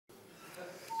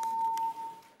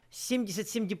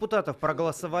77 депутатов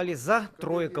проголосовали за,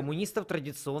 трое коммунистов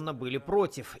традиционно были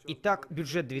против. Итак,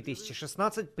 бюджет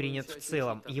 2016 принят в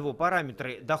целом. Его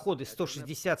параметры: доходы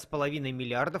 160,5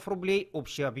 миллиардов рублей,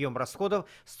 общий объем расходов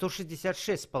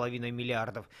 166,5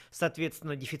 миллиардов.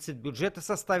 Соответственно, дефицит бюджета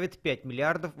составит 5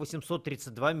 миллиардов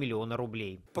 832 миллиона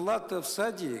рублей. Плата в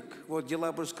садик, вот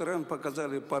Елабужский район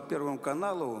показали по Первому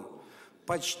каналу,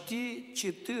 почти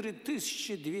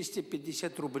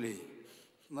 4250 рублей.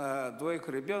 На двоих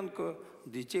ребенка,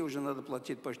 детей уже надо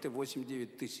платить почти 8-9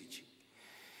 тысяч.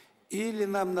 Или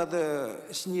нам надо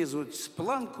снизить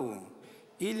планку,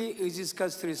 или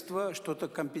изыскать средства, что-то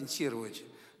компенсировать.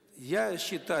 Я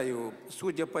считаю,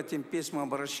 судя по тем письмам,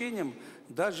 обращениям,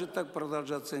 даже так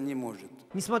продолжаться не может.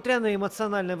 Несмотря на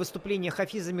эмоциональное выступление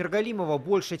Хафиза Миргалимова,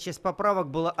 большая часть поправок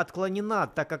была отклонена,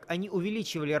 так как они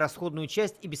увеличивали расходную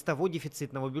часть и без того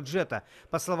дефицитного бюджета.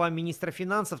 По словам министра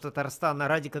финансов Татарстана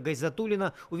Радика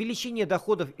Гайзатуллина, увеличение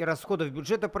доходов и расходов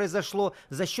бюджета произошло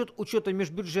за счет учета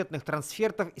межбюджетных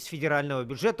трансфертов из федерального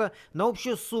бюджета на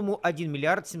общую сумму 1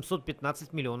 миллиард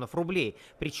 715 миллионов рублей.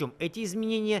 Причем эти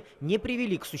изменения не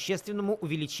привели к существенному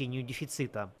увеличению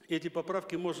дефицита. Эти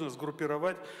поправки можно сгруппировать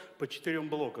по 4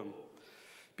 блокам.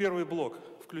 Первый блок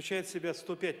включает в себя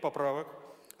 105 поправок,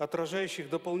 отражающих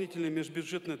дополнительные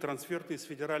межбюджетные трансферты из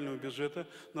федерального бюджета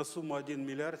на сумму 1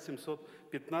 миллиард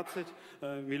 715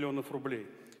 миллионов рублей.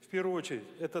 В первую очередь,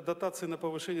 это дотации на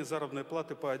повышение заработной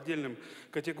платы по отдельным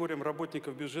категориям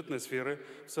работников бюджетной сферы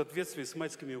в соответствии с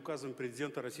майскими указами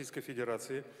президента Российской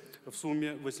Федерации в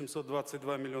сумме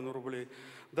 822 миллиона рублей.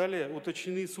 Далее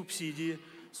уточнены субсидии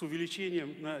с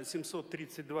увеличением на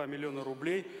 732 миллиона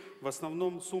рублей. В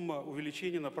основном сумма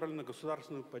увеличения направлена на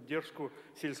государственную поддержку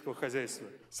сельского хозяйства.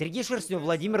 Сергей Шерстнев,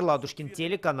 Владимир Ладушкин,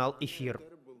 телеканал «Эфир».